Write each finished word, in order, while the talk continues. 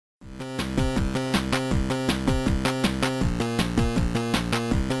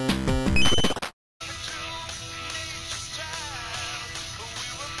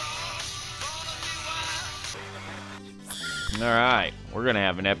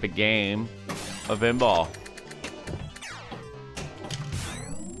an epic game of pinball.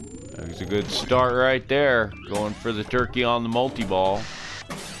 That's a good start right there. Going for the turkey on the multi-ball.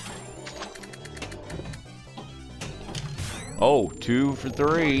 Oh, 2 for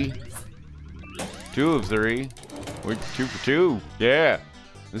 3. 2 of 3. We're 2 for 2. Yeah.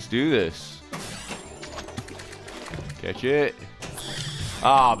 Let's do this. Catch it.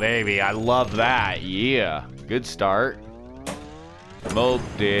 Oh, baby. I love that. Yeah. Good start.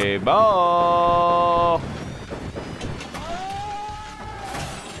 Multi-ball.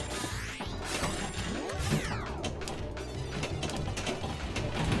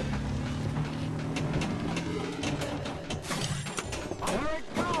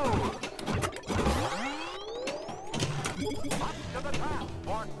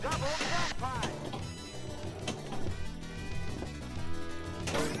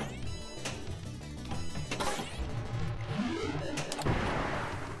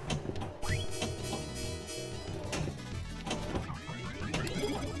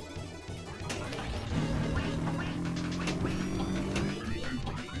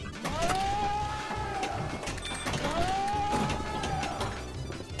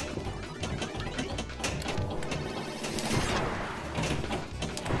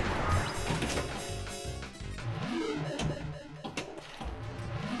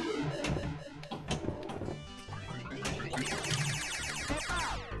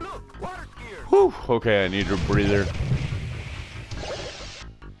 Whew, okay, I need a breather.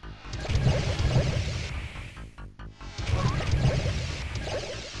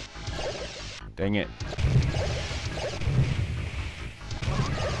 Dang it.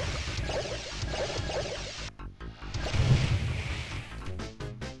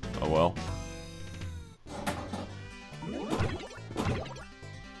 Oh well.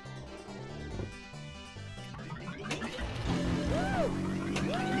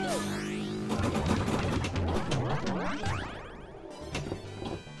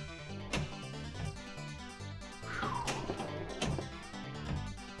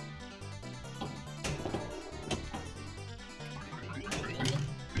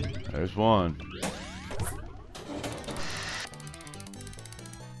 There's one.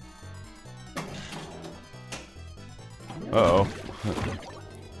 Uh-oh.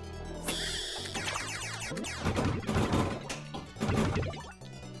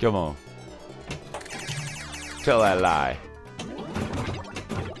 Come on. Tell that lie.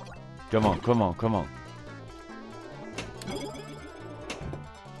 Come on, come on, come on.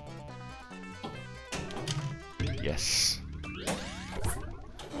 Yes.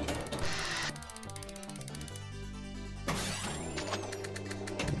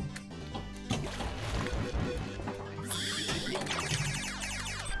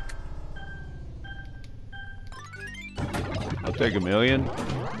 I'll take $1 million.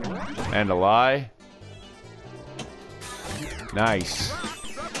 And a lie. Nice.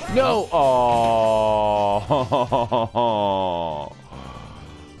 No! Oh!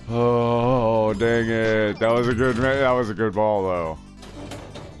 Oh, dang it. That was a good ball though.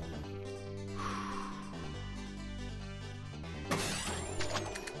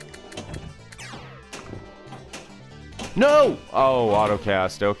 No! Oh,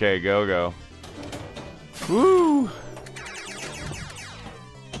 autocast. Okay, go. Woo!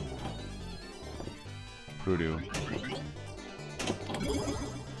 Voodoo.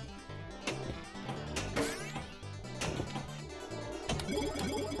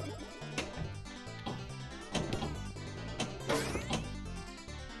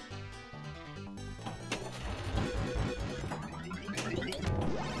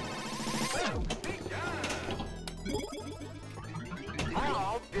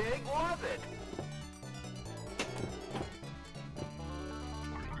 How big was it?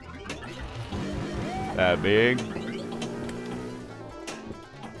 That big?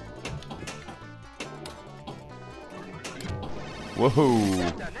 Whoa!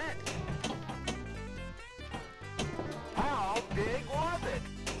 How big was it?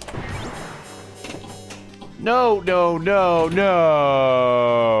 No!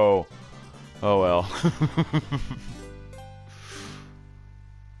 Oh well.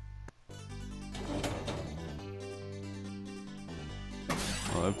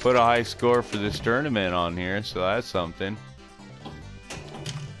 Well, I put a high score for this tournament on here, so that's something.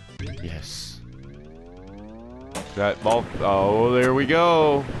 Yes. That ball. Oh, there we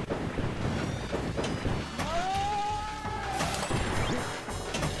go.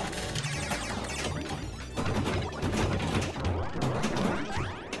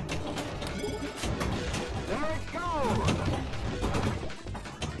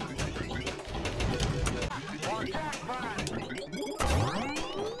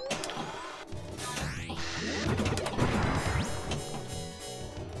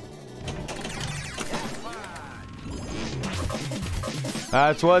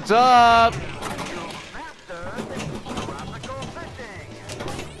 That's what's up.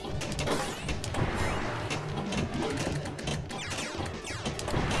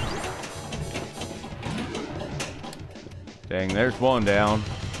 Dang, there's one down.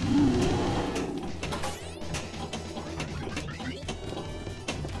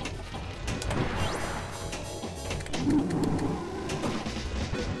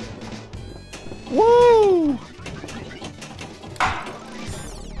 Woo!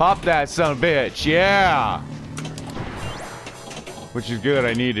 Pop that son of a bitch, yeah! Which is good,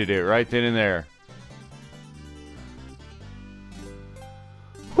 I needed it right then and there.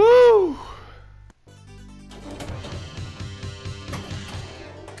 Woo!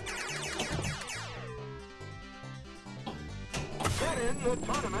 Get in the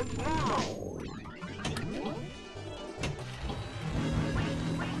tournament now.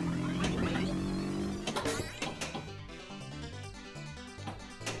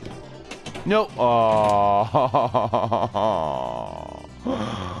 Nope. Oh.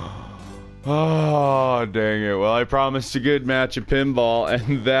 Oh, dang it. Well, I promised a good match of pinball,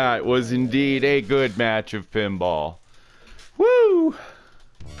 and that was indeed a good match of pinball. Woo!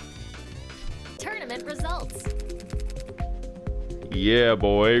 Tournament results. Yeah,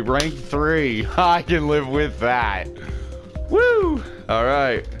 boy. Rank 3. I can live with that. Woo! All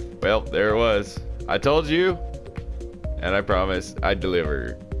right. Well, there it was. I told you, and I promised I'd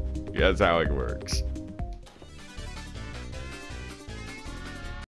deliver. That's how it works.